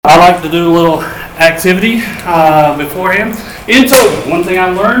like to do a little activity beforehand. In Togo, one thing I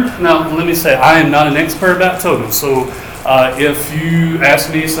learned, now let me say, I am not an expert about Togo, so if you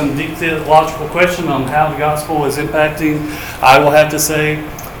ask me some deep theological question on how the gospel is impacting, I will have to say,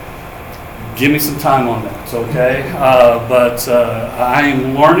 give me some time on that, okay? But I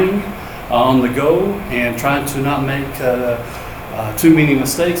am learning on the go and trying to not make too many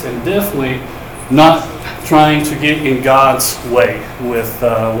mistakes, and definitely not trying to get in God's way with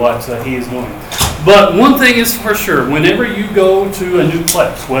what He is doing. But one thing is for sure, whenever you go to a new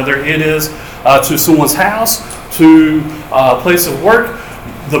place, whether it is to someone's house, to a place of work,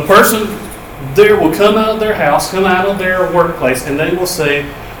 the person there will come out of their house, come out of their workplace, and they will say,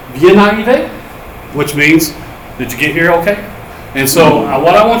 "Bien arrivé," which means, "Did you get here okay?" And so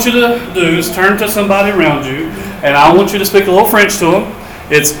what I want you to do is turn to somebody around you, and I want you to speak a little French to them.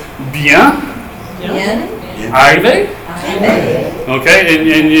 It's "Bien arrivé." Okay,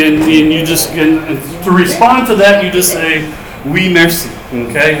 and you just, and to respond to that, you just say, "Oui, merci."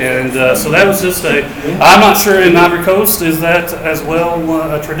 Okay, and so that was just I'm not sure in Ivory Coast, is that as well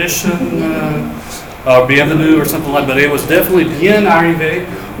a tradition, bienvenue or something like that, but it was definitely bien arrivé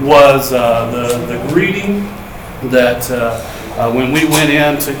was the greeting that when we went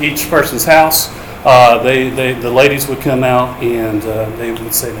into each person's house, the ladies would come out and they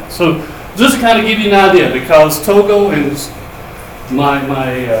would say that. So just to kind of give you an idea, because Togo and my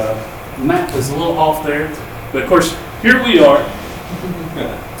map is a little off there, but of course here we are.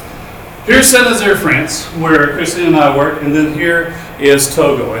 Here's Saint-Nazaire, France, where Christine and I work, and then here is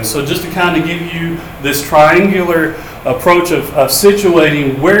Togo. And so just to kind of give you this triangular approach of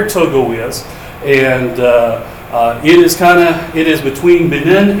situating where Togo is, and it is between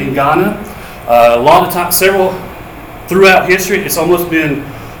Benin and Ghana. A lot of times, throughout history, it's almost been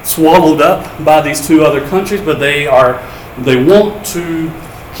swallowed up by these two other countries, but they want to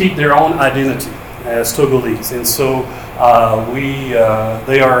keep their own identity as Togolese, and so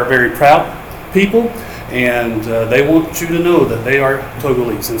they are a very proud people, and they want you to know that they are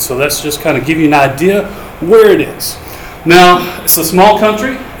Togolese, and so that's just kind of give you an idea where it is. Now, it's a small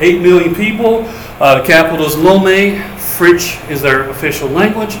country, 8 million people. The capital is Lomé. French is their official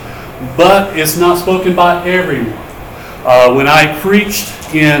language, but it's not spoken by everyone. When I preached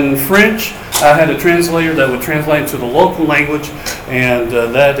in French, I had a translator that would translate to the local language, and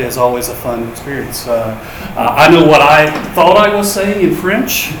that is always a fun experience. I know what I thought I was saying in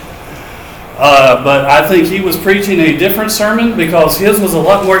French, but I think he was preaching a different sermon because his was a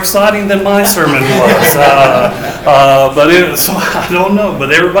lot more exciting than my sermon was. So I don't know,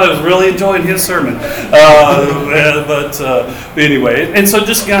 but everybody was really enjoying his sermon. But anyway, and so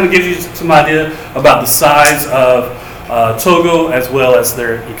just kind of gives you some idea about the size of Togo as well as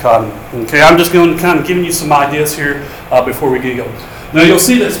their economy. Okay, I'm just going to kind of giving you some ideas here before we get going. Now you'll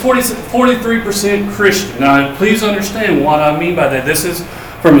see that it's 43% Christian. Now please understand what I mean by that. This is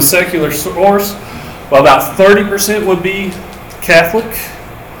from a secular source. Well, about 30% would be Catholic.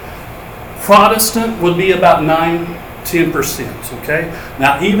 Protestant would be about 9-10%. Okay.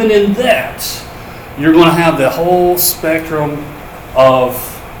 Now even in that, you're going to have the whole spectrum of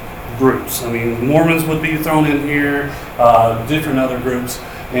groups. I mean, Mormons would be thrown in here, different other groups,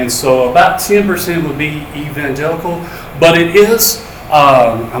 and so about 10% would be evangelical. But it is,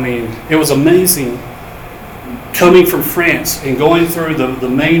 it was amazing coming from France and going through the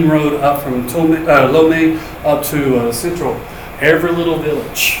main road up from Lomé up to Central. Every little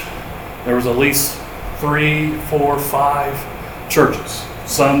village, there was at least 3, 4, 5 churches.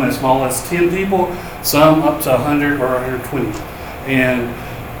 Some as small as 10 people, some up to 100 or 120,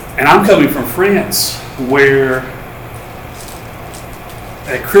 And I'm coming from France, where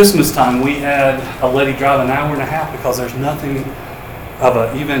at Christmas time we had a lady drive an hour and a half because there's nothing of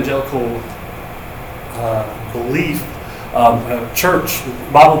an evangelical belief, church,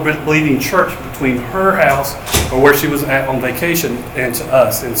 Bible-believing church between her house or where she was at on vacation and to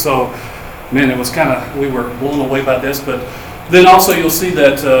us. And so, man, it was we were blown away by this. But then also you'll see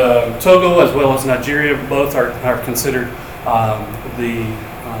that Togo as well as Nigeria both are considered the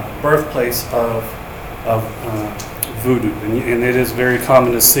birthplace of voodoo, and it is very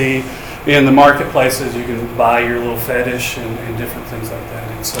common to see in the marketplaces. You can buy your little fetish and different things like that.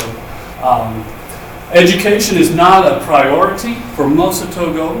 And so education is not a priority for most of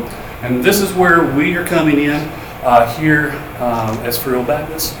Togo, and this is where we are coming in here as Free Will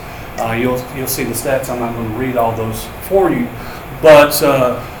Baptists. You'll see the stats. I'm not going to read all those for you, but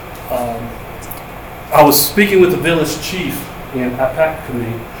I was speaking with the village chief in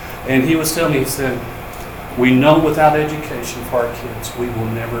Apakami, and he was telling me, he said, we know without education for our kids, we will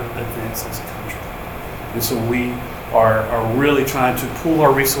never advance as a country. And so we are really trying to pool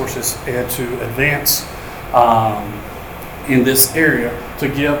our resources and to advance in this area, to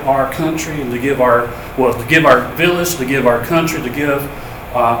give our country and to give our village, to give our country, to give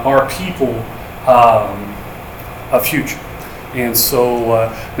our people a future. And so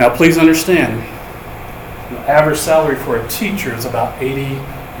now please understand, the average salary for a teacher is about 80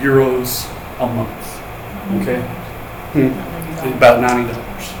 euros a month. Okay? About $90.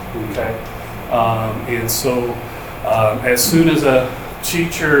 Okay? And so as soon as a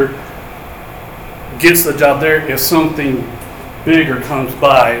teacher gets the job there, if something bigger comes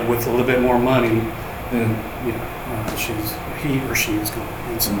by with a little bit more money, then he or she is going.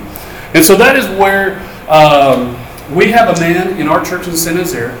 And so that is where we have a man in our church in Saint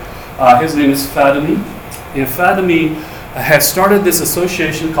Nazaire. His name is Fadimi. And Fadimi has started this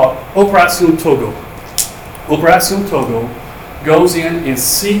association called Opération Togo. Opération Togo goes in and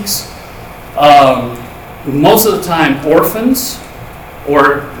seeks, most of the time, orphans,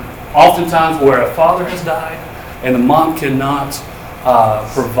 or oftentimes where a father has died and the mom cannot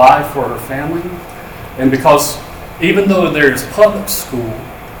provide for her family. And because even though there is public school,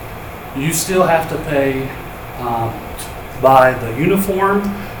 you still have to pay buy the uniform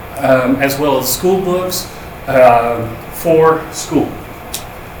as well as school books for school.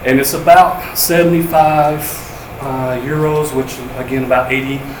 And it's about 75 euros, which again about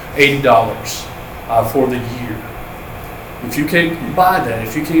 $80 for the year. If you can't buy that,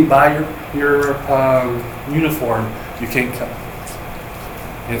 if you can't buy your uniform, you can't come.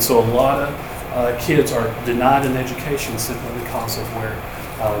 And so a lot of kids are denied an education simply because of where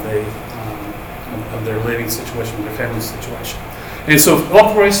of their living situation, their family situation. And so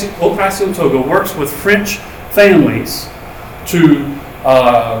Opération Togo works with French families to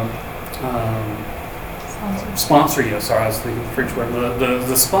sponsor. Yes, sorry, I was thinking the French word.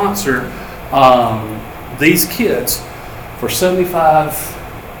 The sponsor these kids for $75,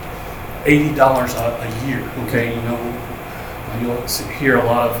 $80 a year. Okay, you'll hear a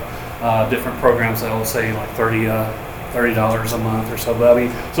lot of different programs that will say like $30 a month or so. But I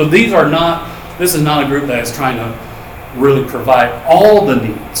mean, so this is not a group that is trying to really provide all the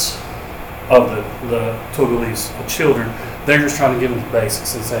needs of the Togolese children. They're just trying to give them the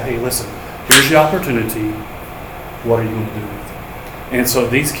basics and say, hey, listen, here's your opportunity. What are you going to do with it? And so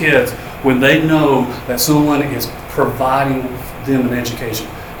these kids, when they know that someone is providing them an education,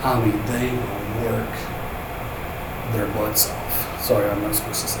 I mean, they will work their butts off. Sorry, I'm not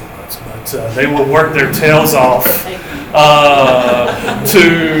supposed to say butts, but they will work their tails off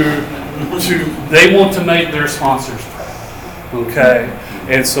they want to make their sponsors proud. Okay?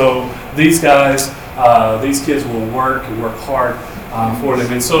 And so these guys, these kids will work and work hard for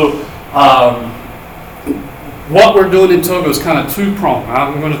them. And so what we're doing in Togo is kind of two-pronged.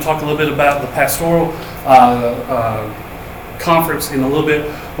 I'm going to talk a little bit about the pastoral conference in a little bit,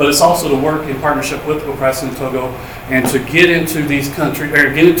 but it's also to work in partnership with Opération Togo and to get into these countries, or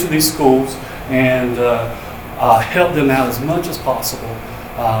get into these schools and help them out as much as possible,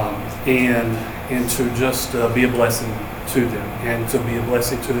 and to just be a blessing to them and to be a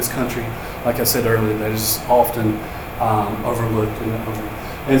blessing to this country, like I said earlier, that is often overlooked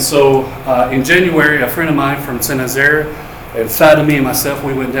and so in January, a friend of mine from Saint Nazaire and Fadimi and myself,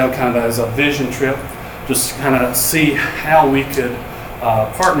 we went down kind of as a vision trip, just to kind of see how we could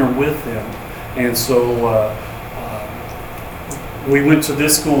partner with them. And so we went to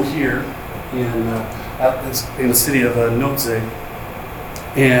this school here in the city of Notze,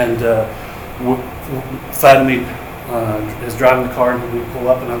 and Fadimi is driving the car, and we pull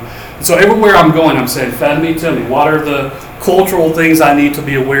up, and so everywhere I'm going, I'm saying, Fadimi, tell me, what are the cultural things I need to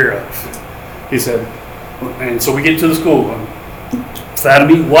be aware of? He said, and so we get to the school.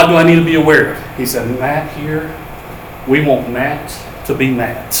 Fadimi, what do I need to be aware of? He said, Matt here, we want Matt to be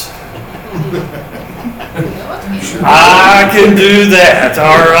Matt. I can do that,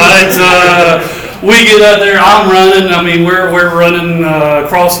 all right. We get out there, I'm running. I mean, we're running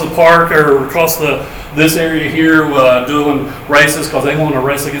across the park or across this area here doing races because they want to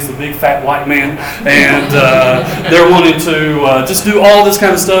race against the big fat white man, and they're wanting to just do all this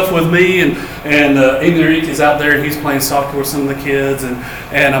kind of stuff with me, and Enrique is out there and he's playing soccer with some of the kids, and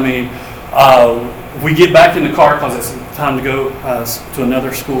I mean we get back in the car because it's time to go to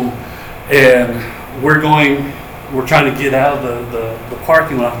another school, and we're trying to get out of the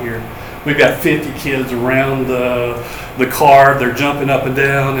parking lot here. We've got 50 kids around the car. They're jumping up and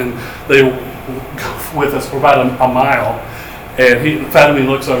down, and they go with us for about a mile. And Fadimi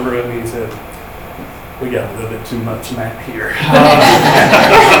looks over at me and said, "We got a little bit too much Matt here."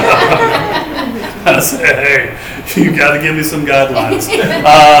 I said, "Hey, you got to give me some guidelines."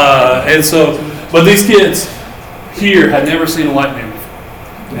 And so, but these kids, here had never seen a white man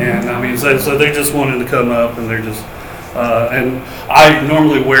before. And I mean, so they just wanted to come up, and they're just, and I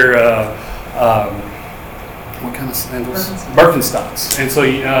normally wear, what kind of sandals? Birkenstocks. And so,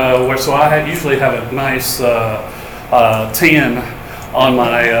 so I usually have a nice tan on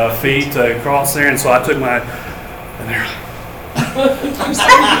my feet across there, and so I took my, and they're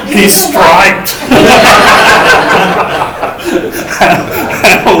he's striped.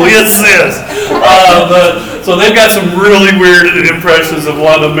 What's this? So they've got some really weird impressions of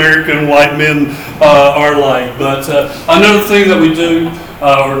what American white men are like. But another thing that we do,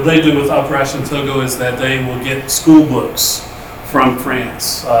 or they do with Operation Togo, is that they will get school books from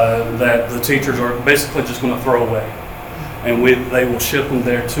France that the teachers are basically just going to throw away. And they will ship them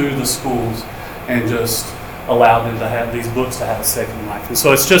there to the schools and just allow them to have these books to have a second life. And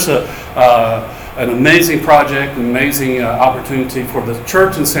so it's just an amazing project, an amazing opportunity for the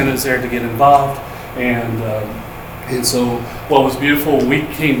church incentives there to get involved. And so what was beautiful, we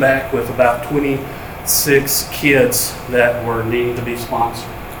came back with about 26 kids that were needing to be sponsored.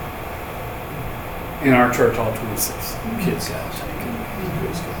 In our church, all 26 kids got taken.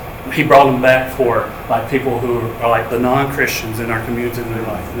 He brought them back for like people who are like the non-Christians in our community, and they're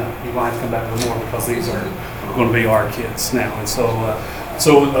like, no, you might have to come back with more because these are going to be our kids now. And so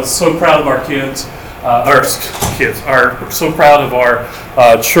proud of our kids, are so proud of our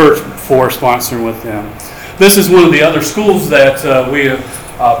church for sponsoring with them. This is one of the other schools that we have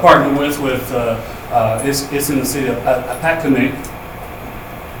partnered with. It's in the city of Apakane.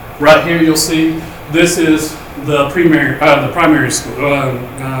 Right here, you'll see this is the primary school,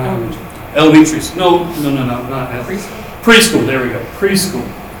 elementary school. No, not preschool. There we go, preschool.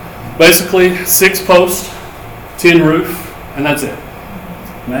 Basically, 6 posts, 10 roof, and that's it.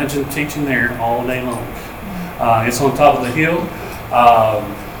 Imagine teaching there all day long. It's on top of the hill,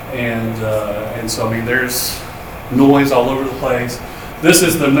 and so I mean, there's noise all over the place. This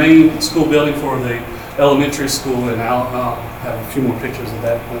is the main school building for the elementary school, and I'll have a few more pictures of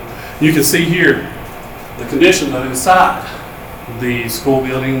that. But you can see here the condition of inside the school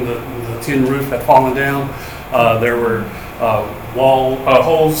building. The tin roof had fallen down. There were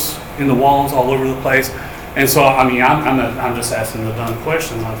holes in the walls all over the place. And so, I mean, I'm just asking the dumb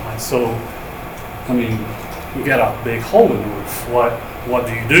questions. I'm like, so, I mean, you got a big hole in the roof. What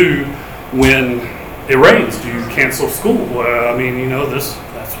do you do when it rains? Do you cancel school? Well, I mean, you know, that's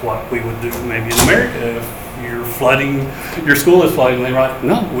what we would do maybe in America if your school is flooding. They're like,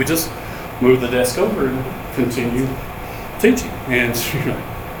 no, we just move the desk over and continue teaching. And you're like,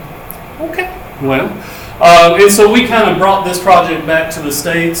 okay, well, and so we kind of brought this project back to the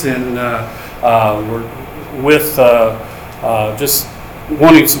States, and we're with just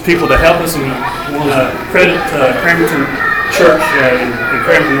wanting some people to help us, and want to credit Cramerton Church in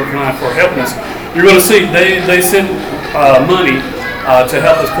Cramerton, North Carolina for helping us. You're going to see they sent money to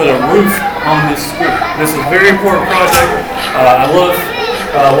help us put a roof on this school. This is a very important project. I love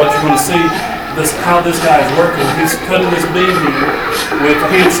what you're going to see. How this guy is working. He's cutting this beam here with a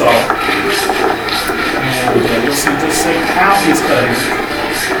handsaw, and you'll see how he's cutting.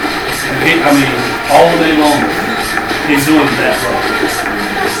 All day long, he's doing that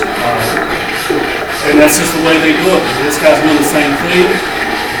and that's just the way they do it. This guy's doing the same thing,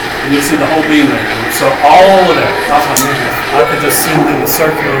 and you'll see the whole beam there. So all of that, I could just send them a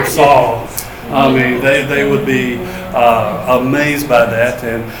circular saw. I mean, they would be amazed by that.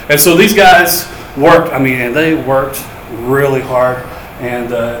 And so these guys worked, and they worked really hard. And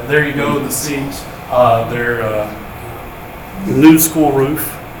there you go, to see their new school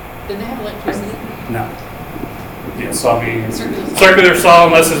roof. Did they have electricity? No. Yeah, so circular saw,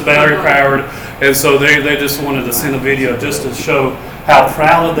 unless it's battery powered. And so they just wanted to send a video just to show how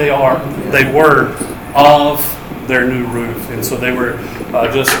proud they were of their new roof. And so they were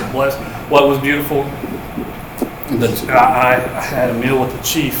just blessed. What was beautiful, I had a meal with the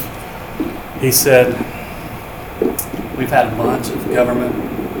chief. He said, we've had a bunch of government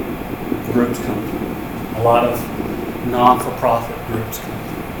groups come, a lot of non-for-profit groups come,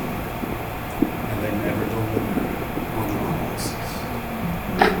 and they never deliver on their promises.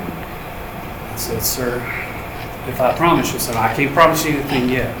 I said, sir, if I promise you something, I can't promise you anything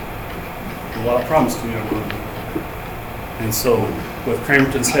yet, but what I promised you, I will do. And so, with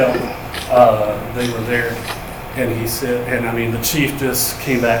Cramerton's help, they were there, and he said, the chief just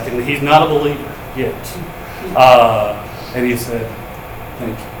came back, and he's not a believer yet. And he said,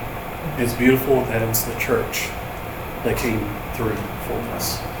 thank you. It's beautiful that it's the church that came through for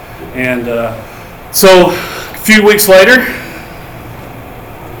us. And so, a few weeks later,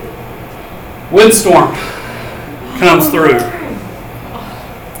 windstorm comes through.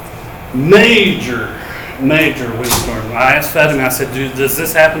 Major major windstorm. I asked Fatima, I said, does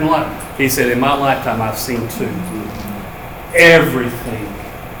this happen a lot? He said, in my lifetime, I've seen 2. Everything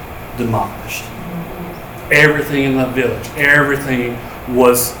demolished. Everything in the village, everything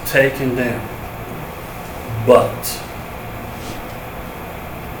was taken down. But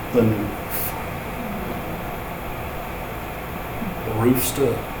the roof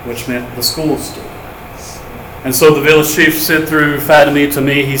stood, which meant the school stood. And so the village chief said through Fatima to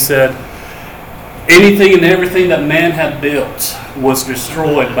me, he said, anything and everything that man had built was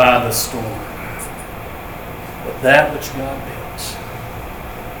destroyed by the storm. But that which God built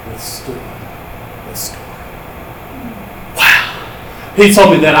withstood the storm. Wow. He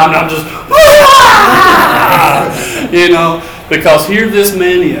told me that. I'm just, because here this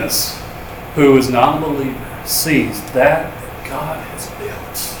man is, who is not a believer, sees that God has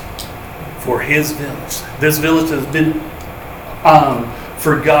built for his village. This village has been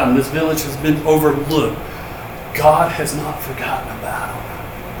forgotten. This village has been overlooked. God has not forgotten about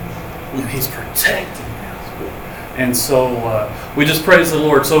them. And he's protecting them. And so we just praise the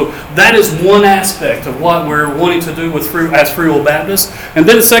Lord. So that is one aspect of what we're wanting to do with as Free Will Baptists. And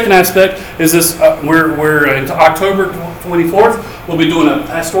then the second aspect is this: we're in October 24th. We'll be doing a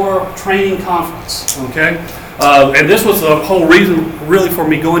pastoral training conference. Okay, and this was the whole reason, really, for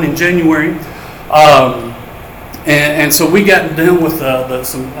me going in January. And so we got down with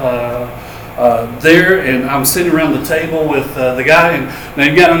some there, and I'm sitting around the table with the guy. And now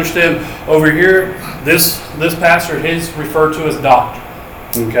you got to understand, over here, this pastor, he's referred to as doctor.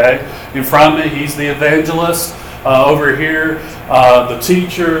 Okay, in front of me, he's the evangelist. Over here, the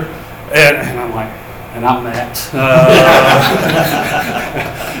teacher, and I'm like, and I'm that.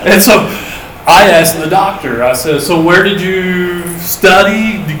 And so I asked the doctor. I said, "So where did you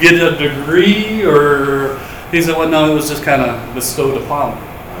study? Did you get a degree, or?" He said, "Well, no, it was just kind of bestowed upon me."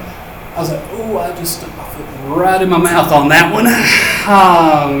 I was like, "Oh, I just stuck my foot right in my mouth on that one."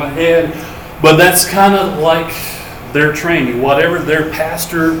 But that's kind of like their training. Whatever their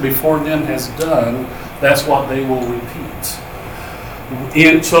pastor before them has done, that's what they will repeat.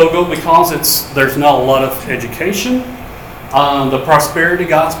 In Togo, because there's not a lot of education, the prosperity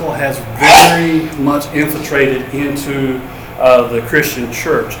gospel has very much infiltrated into the Christian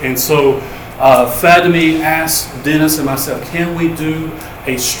church. And so Fatima asked Dennis and myself, can we do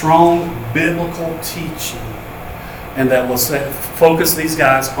a strong biblical teaching, and that will focus these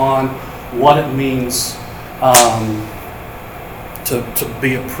guys on what it means to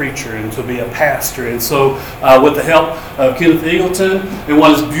be a preacher and to be a pastor. And so with the help of Kenneth Eagleton, and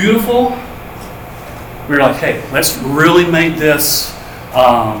what is beautiful, we were like, hey, let's really make this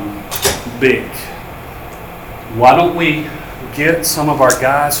big. Why don't we get some of our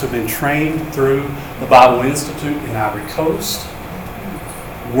guys who've been trained through the Bible Institute in Ivory Coast,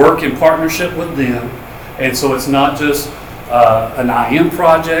 work in partnership with them, and so it's not just an IM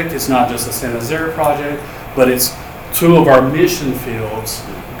project, it's not just a San Jose project, but it's two of our mission fields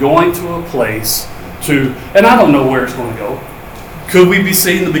going to a place to, and I don't know where it's going to go. Could we be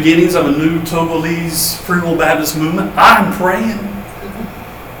seeing the beginnings of a new Togolese Free Will Baptist movement? I'm praying.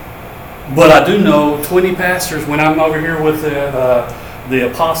 But I do know 20 pastors, when I'm over here with the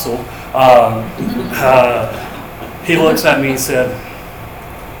apostle, he looks at me and said,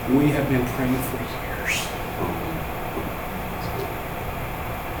 we have been praying for years.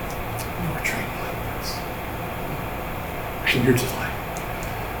 We're training like this. And you're just like,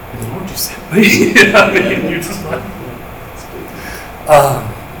 the Lord just sent me. I mean, you're just like,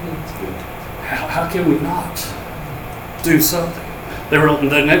 how can we not do something?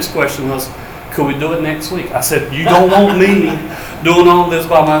 The next question was, could we do it next week? I said, you don't want me doing all this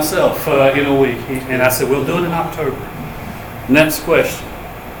by myself in a week. And I said, we'll do it in October. Next question,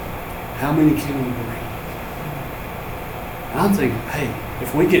 how many can we bring? And I'm thinking, hey,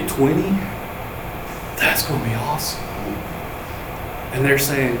 if we get 20, that's going to be awesome. And they're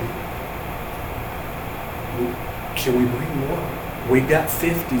saying, can we bring more? We've got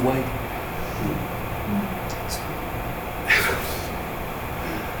 50 waiting.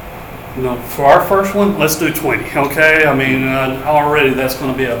 No, for our first one, let's do 20, okay? I mean, already that's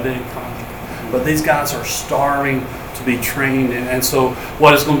going to be a big project. But these guys are starving to be trained. And so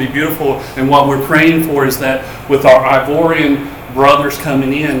what is going to be beautiful and what we're praying for is that with our Ivorian brothers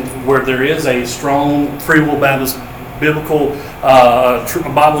coming in, where there is a strong Free Will Baptist biblical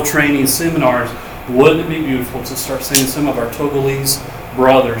Bible training seminars, wouldn't it be beautiful to start seeing some of our Togolese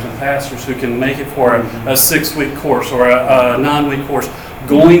brothers and pastors who can make it for a 6-week course or a 9-week course,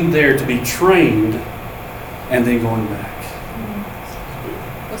 going there to be trained and then going back.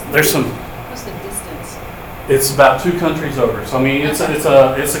 What's the distance? It's about 2 countries over. So I mean, it's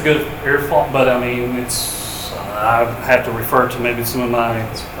a good air flight, but I mean, I have to refer to maybe some of my.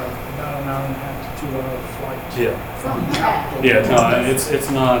 It's probably about an hour and a half to 2 hour flight. Yeah. From that. Yeah. No, it's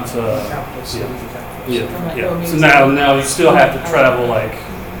not. Capital city, Yeah. From like Yeah. Romeo So now you still have to travel like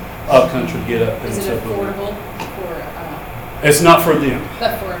up country to get up Is into. it affordable for, It's not for them.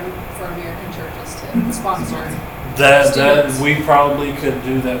 but for American churches to sponsor? That Students. we probably could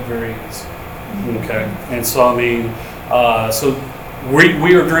do that very easy. Okay, and so I mean, so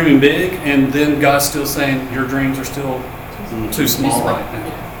we are dreaming big, and then God's still saying your dreams are still too small right now.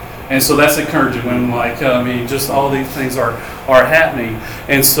 And so that's encouraging when, like, I mean, just all these things are happening,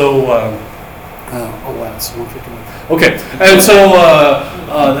 and so oh wow, it's 1:51. Okay, and so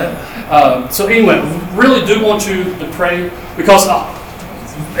so anyway, really do want you to pray because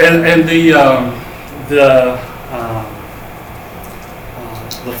and the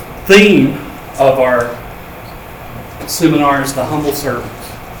theme of our seminar is the humble servant,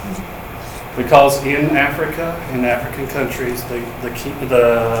 because in Africa, in African countries, the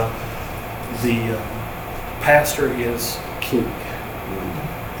pastor is king,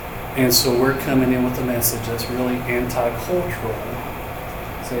 and so we're coming in with a message that's really anti-cultural,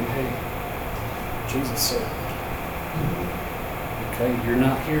 saying, "Hey, Jesus served. Okay, you're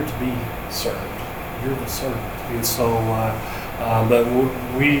not here to be served. You're the servant." And so, but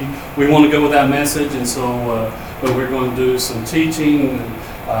we want to go with that message, and so, but we're going to do some teaching and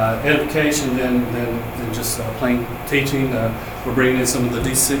edification, then just plain teaching. We're bringing in some of the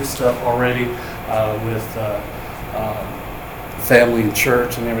D6 stuff already with family and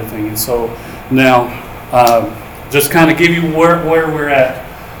church and everything. And so now, just kind of give you where we're at.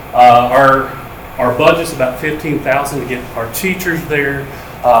 Our budget's about $15,000 to get our teachers there,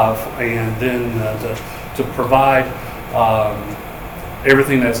 and then to provide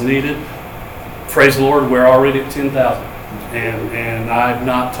everything that's needed. Praise the Lord, we're already at 10,000, and I've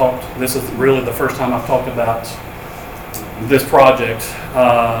not talked. This is really the first time I've talked about this project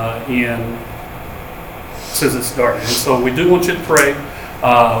since it started. And so we do want you to pray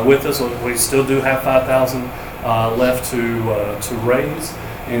with us. We still do have 5,000 left to raise,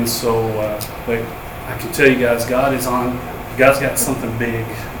 and so but I can tell you guys, God's got something big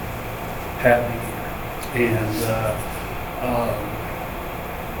happening here,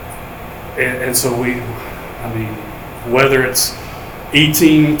 and so I mean, whether it's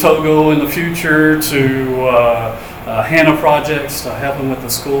E-Team Togo in the future to HANA projects to helping with the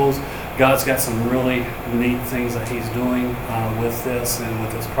schools, God's got some really neat things that He's doing with this and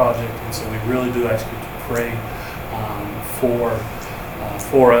with this project, and so we really do ask you to pray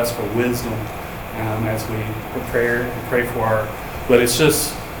for us, for wisdom as we prepare and pray for but it's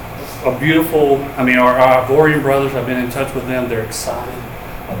just a beautiful, I mean, our Ivorian brothers, I've been in touch with them, they're excited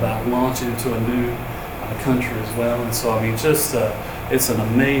about launching into a new country as well, and so I mean, just it's an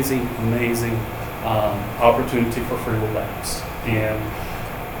amazing opportunity for Free Will Baptist,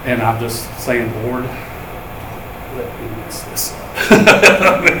 and I'm just saying, Lord, let me mess this up.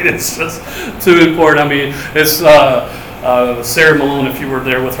 I mean, it's just too important. I mean, it's Sarah Malone, if you were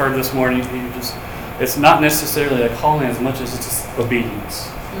there with her this morning, it's not necessarily a calling as much as it's just obedience.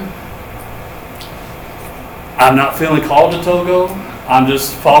 I'm not feeling called to Togo. I'm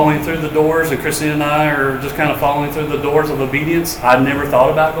just following through the doors, and Christine and I are just kind of following through the doors of obedience. I never thought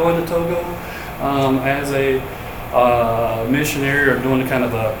about going to Togo as a missionary or doing a kind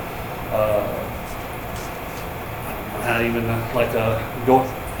of not even like a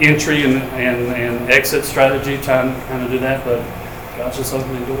entry and exit strategy, trying to kind of do that, but God's just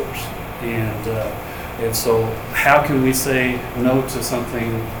opening doors. And so how can we say no to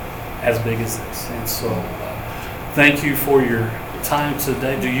something as big as this? And so thank you for your time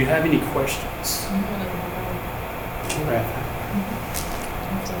today. Do you have any questions?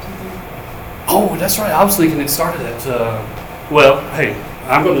 Oh, that's right. I was thinking it started at. Well, hey,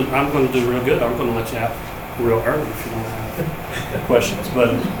 I'm going to do real good. I'm going to let you out real early if you don't have questions.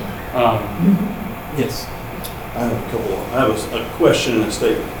 But yes. I have a question and a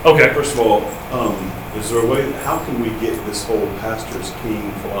statement. Okay. First of all, is there a way? How can we get this whole pastor's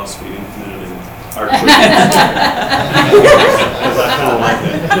king philosophy implemented in our church? Because I kind of like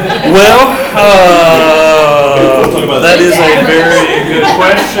that. Well, We'll talk about that is a very good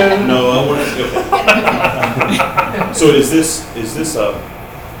question. No, I want to. Okay. So is this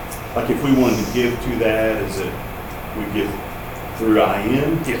like if we wanted to give to that? Is it we give through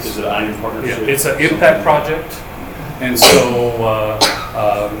IN? Yes. Is it IN partnership? Yeah, it's an impact project, and so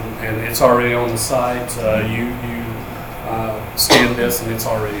and it's already on the site. You scan this, and it's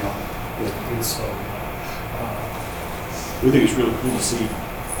already on. And so we think it's really cool to see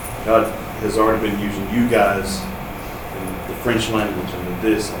God has already been using you guys and the French language and the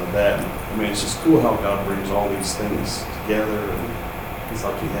this and the that. I mean, it's just cool how God brings all these things together, and it's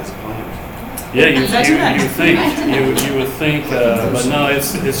like He has a plan or something. Yeah, you would think, but no,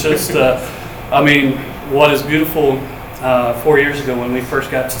 it's just. I mean, what is beautiful. 4 years ago, when we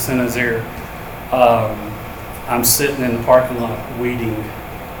first got to Saint Nazaire, I'm sitting in the parking lot weeding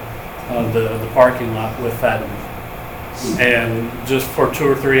the parking lot with Fatima, and just for 2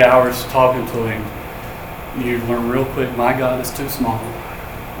 or 3 hours talking to him, you learn real quick. My God is too small,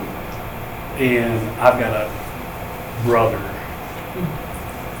 and I've got a brother.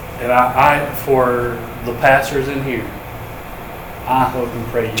 And I, for the pastors in here, I hope and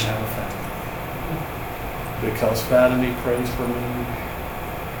pray you have a family. Because Fatima prays for me.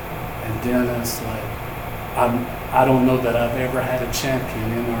 And Dennis, I don't know that I've ever had a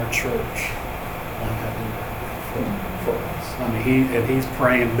champion in our church like I do right now for us. I mean, he's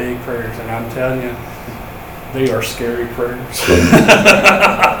praying big prayers, and I'm telling you, they are scary prayers.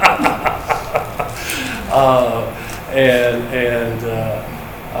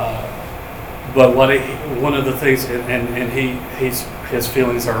 But one of the things, and his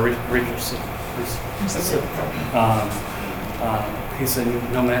feelings are reciprocal. He said,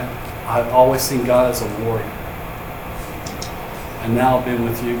 "No, man, I've always seen God as a warrior, and now I've been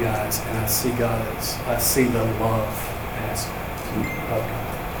with you guys, and I see I see the love aspect of God."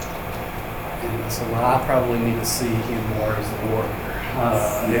 And I said, "Well, I probably need to see him more as a warrior."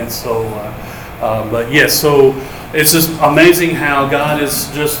 But yes, so it's just amazing how God is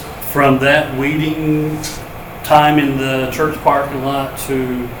just from that weeding time in the church parking lot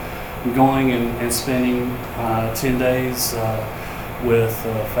to going and spending 10 days with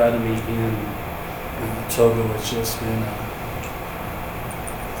Fatima in Togo. It's just been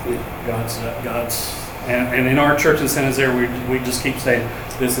God's and in our church in Saint Nazaire, we just keep saying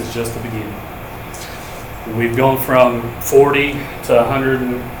this is just the beginning. We've gone from 40 to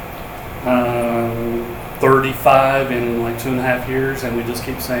 135 in like 2.5 years, and we just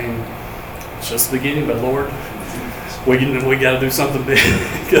keep saying it's just the beginning. But Lord, we got to do something big.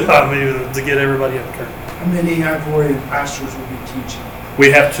 I mean, to get everybody up there. How many Ivorian pastors will be teaching?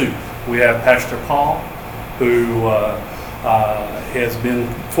 We have 2. We have Pastor Paul, who has been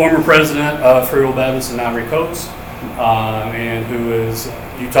former president of Free Will Baptist in Ivory Coast, and who is,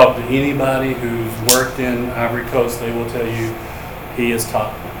 you talk to anybody who's worked in Ivory Coast, they will tell you he is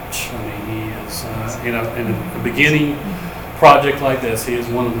top notch. I mean, he is, in a beginning project like this, he is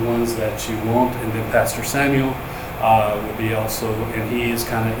one of the ones that you want. And then Pastor Samuel will be also, and he is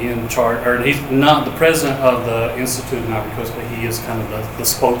kind of in charge, or he's not the president of the Institute in Ivory Coast, but he is kind of the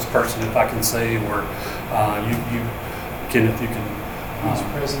spokesperson, if I can say, or Kenneth, you can. He's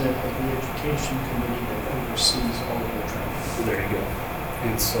president of the education committee that oversees all of the training. There you go.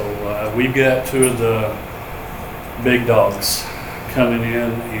 And so we've got 2 of the big dogs coming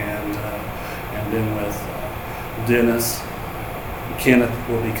in, and then with Dennis, Kenneth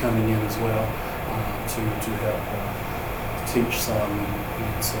will be coming in as well to help teach some,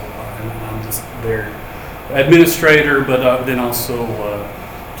 and so and I'm just their administrator, but then also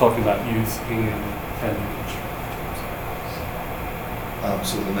talking about youth and family ministry.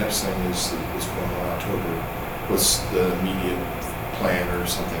 So the next thing is going on October. What's the immediate plan or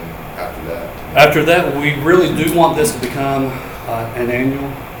something after that? After that, we really do want this to become an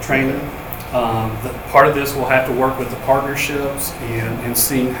annual training. Part of this will have to work with the partnerships and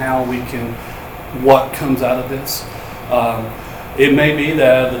seeing how we can, what comes out of this. It may be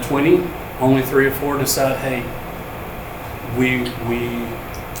that the 20, only 3 or 4 decide, hey, we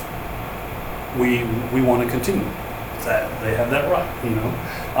want to continue. That they have that right, you know.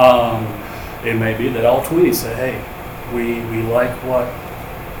 It may be that all 20 say, hey, we like what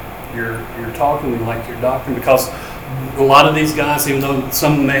you're talking, we like your doctrine, because a lot of these guys, even though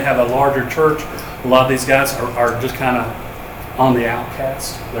some may have a larger church, a lot of these guys are just kind of on the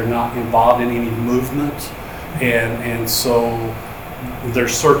outcast. They're not involved in any movement, and so they're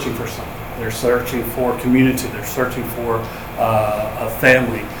searching for something. They're searching for community. They're searching for a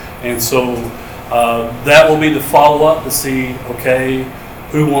family, and so that will be the follow-up to see, okay,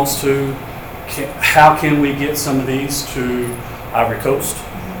 who wants to, how can we get some of these to Ivory Coast?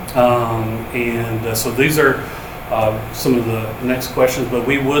 So these are some of the next questions, but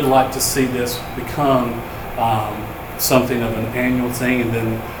we would like to see this become something of an annual thing, and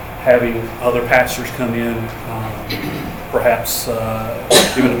then having other pastors come in, perhaps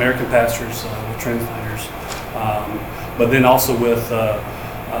even American pastors with translators, but then also with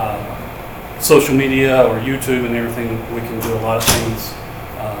social media or YouTube and everything, we can do a lot of things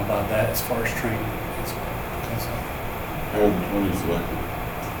about that as far as training as well. How are the 20 selected?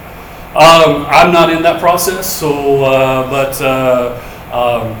 I'm not in that process, so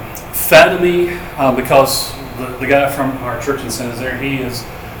Fathomie, because the guy from our church in San Jose, he is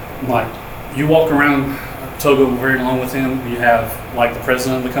like, you walk around Togo very long with him, you have like the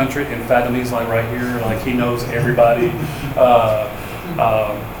president of the country, and Fathomie's like right here, like he knows everybody.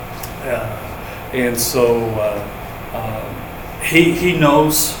 And so he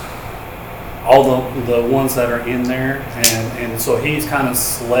knows all the ones that are in there, and so he's kind of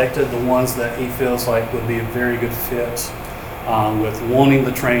selected the ones that he feels like would be a very good fit with wanting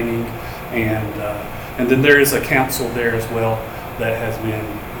the training, and then there is a council there as well that has been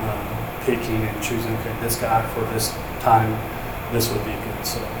picking and choosing, okay, this guy for this time, this would be good.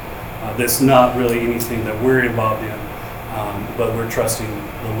 So that's not really anything that we're involved in, but we're trusting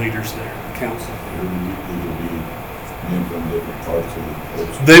the leaders there, the council. Will be men from different parts of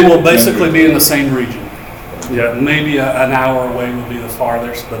the. They will basically be in the same region. Yeah, maybe an hour away will be the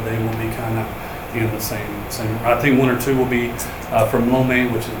farthest, but they will be kind of in the same. I think one or two will be from Lomé,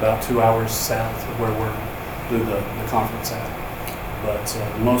 which is about 2 hours south of where we're doing the conference at. But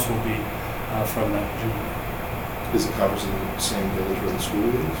most will be from that region. Is the conference in the same village where the school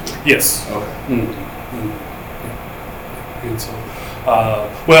is? Yes. Okay. Yeah. And so,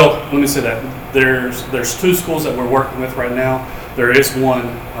 well, let me say that there's two schools that we're working with right now. There is one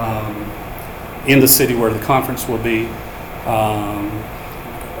in the city where the conference will be.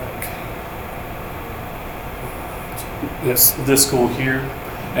 This school here,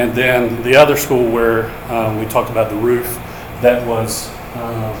 and then the other school where we talked about the roof, that was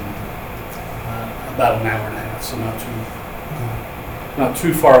about an hour and a half, so not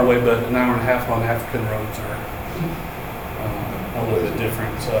too far away, but an hour and a half on African roads are a little bit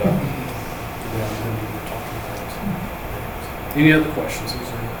different than we were talking about. Any other questions? These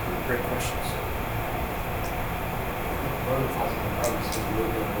are great questions.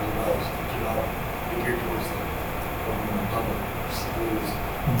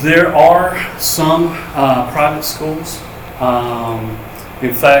 There are some private schools.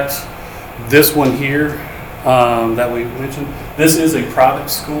 In fact, this one here that we mentioned, this is a private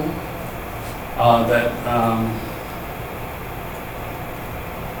school that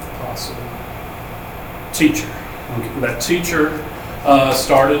possible teacher. Okay, that teacher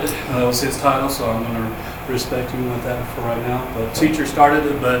started. That was his title, so I'm going to respect him with that for right now. But teacher started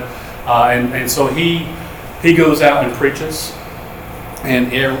it, but and so he goes out and preaches.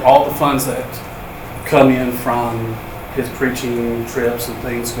 And all the funds that come in from his preaching trips and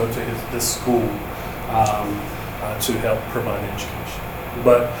things go to this school to help provide education.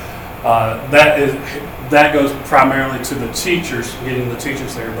 But that goes primarily to the teachers, getting the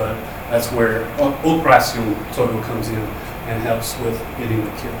teachers there. But that's where Operation Togo comes in and helps with getting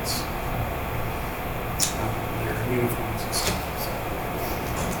the kids their uniforms and stuff. So,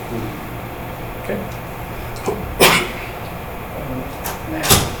 okay.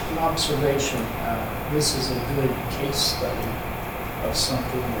 An observation, this is a good case study of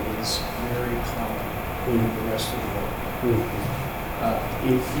something that is very common in the rest of the world.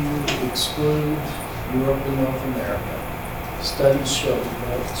 If you exclude Europe and North America, studies show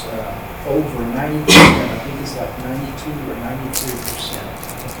that over 90%, I think it's like 92 or 93%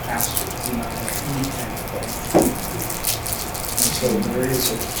 of pastors do not have any kind of faith. And so there is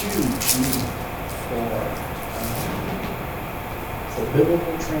a huge need for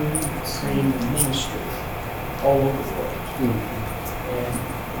biblical training in ministry all over the world. And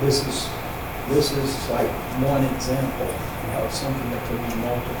this is like one example of something that can be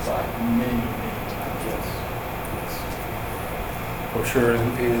multiplied many times. Yes. For sure,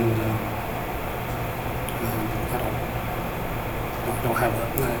 and I don't have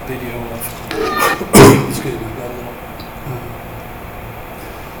that video of. Excuse me, got a little.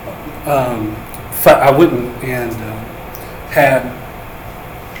 I went and had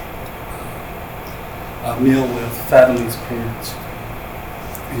a meal with Fathomie's parents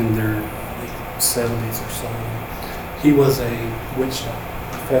in their late 70s or so. He was a witch doctor,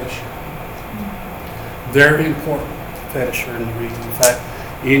 a fetisher. Very important fetisher in the region. In fact,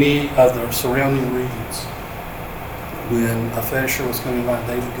 any of the surrounding regions, when a fetisher was coming by,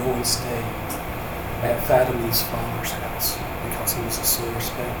 they would go and stay at Fathomie's father's house because he was so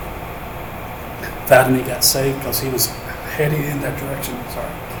respected. Fathomie got saved because he was heading in that direction.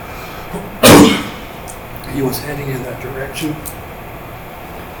 Sorry. He was heading in that direction,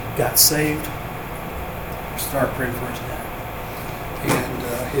 got saved, started praying for his dad. And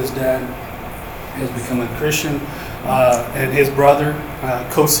his dad has become a Christian. And his brother,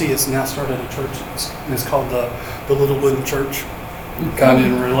 Kosi, has now started a church. It's called the Little Wooden Church. got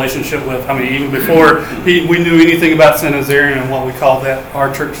in a relationship with. I mean, even before we knew anything about San Nazarian and what we called that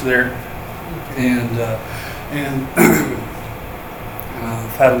our church there, and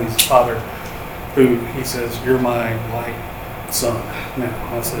Fadime's father, who he says, "You're my white son." Now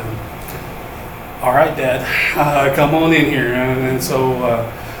I said, "All right, Dad, come on in here." And so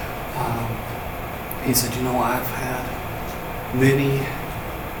he said, "You know, I've had many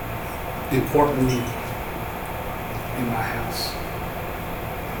important men in my house."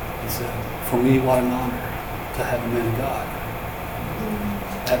 He said, "For me, what an honor to have a man of God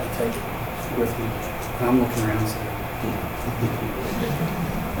at the table with me." And I'm looking around and saying,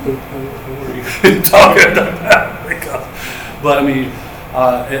 who are you talking about? But I mean,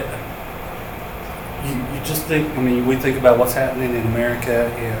 you just think, I mean, we think about what's happening in America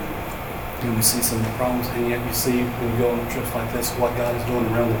and we see some of the problems, and yet you see when you go on trips like this what God is doing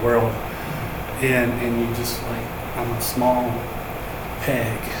around the world, and you just like, I'm a small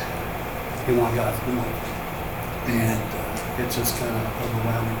peg in what God's doing, and it's just kind of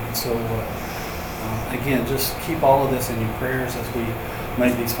overwhelming. And so again, just keep all of this in your prayers as we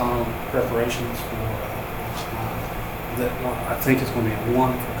make these final preparations for that. I think it's going to be a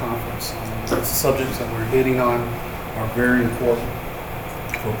wonderful conference. The subjects that we're hitting on are very important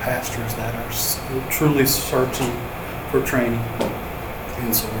for pastors that are truly searching for training.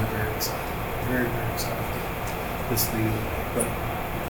 And so we're very excited, very, very excited to get this thing underway. But